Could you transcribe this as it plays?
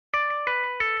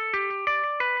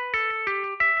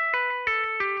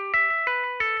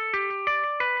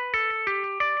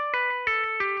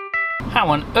How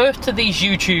on earth do these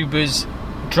YouTubers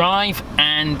drive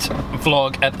and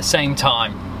vlog at the same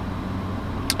time?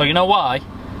 Well, you know why?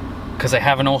 Because they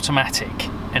have an automatic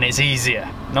and it's easier.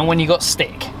 Not when you got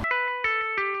stick.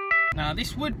 Now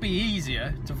this would be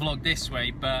easier to vlog this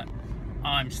way, but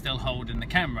I'm still holding the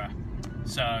camera.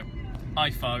 So,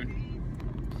 iPhone,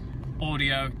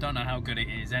 audio, don't know how good it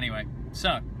is anyway.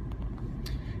 So,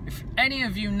 if any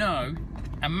of you know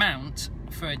a mount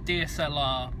for a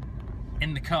DSLR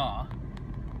in the car,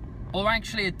 or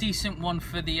actually a decent one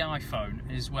for the iPhone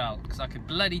as well, because I could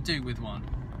bloody do with one.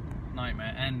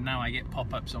 Nightmare, and now I get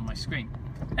pop-ups on my screen.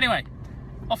 Anyway,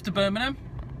 off to Birmingham.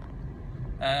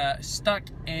 Stuck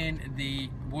in the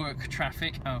work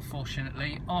traffic,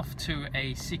 unfortunately, off to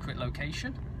a secret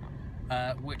location,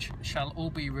 which shall all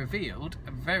be revealed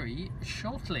very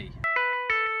shortly.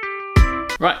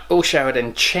 Right, all showered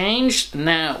and changed.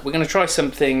 Now we're going to try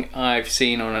something I've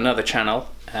seen on another channel,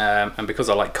 and because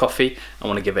I like coffee, I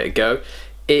want to give it a go.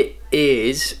 It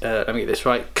is, let me get this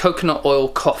right, coconut oil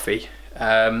coffee.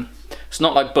 It's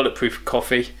not like bulletproof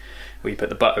coffee where you put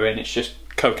the butter in, it's just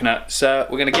coconut. So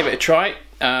we're going to give it a try.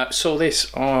 Saw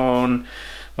this on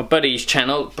my buddy's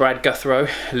channel, Brad Guthrow,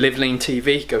 Live Lean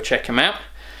TV. Go check him out.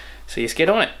 So let's get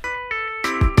on it.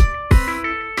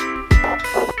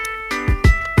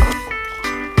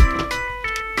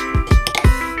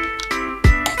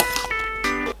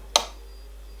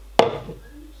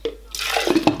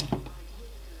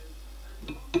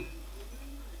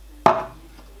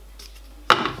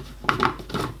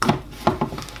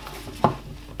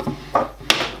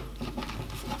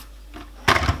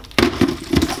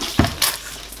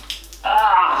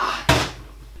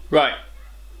 Right,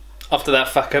 after that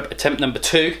fuck up, attempt number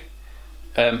 2,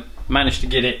 managed to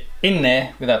get it in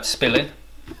there without spilling.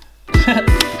 I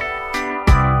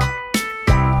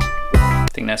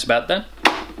think that's about done.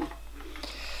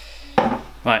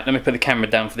 Right, let me put the camera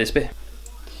down for this bit.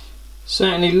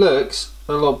 Certainly looks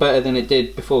a lot better than it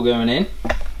did before going in.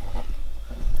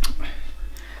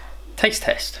 Taste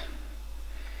test.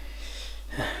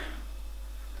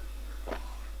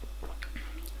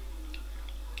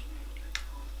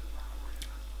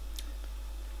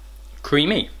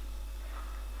 Creamy.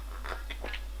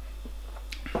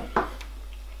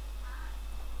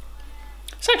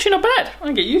 It's actually not bad. I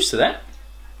can get used to that.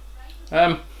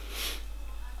 I'll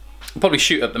probably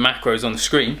shoot up the macros on the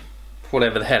screen,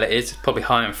 whatever the hell it is. It's probably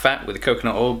high in fat with the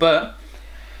coconut oil, but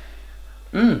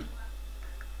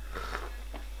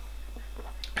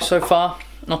so far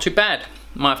not too bad.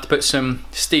 Might have to put some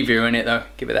stevia in it though,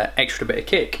 give it that extra bit of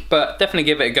kick, but definitely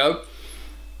give it a go.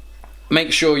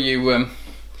 Make sure you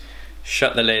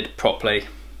shut the lid properly,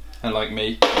 and like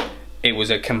me, it was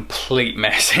a complete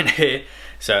mess in here,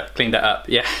 so cleaned that up.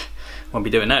 Yeah, won't be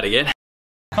doing that again.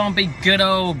 Can't be good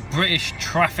old British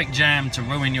traffic jam to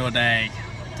ruin your day.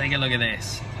 Take a look at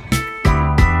this.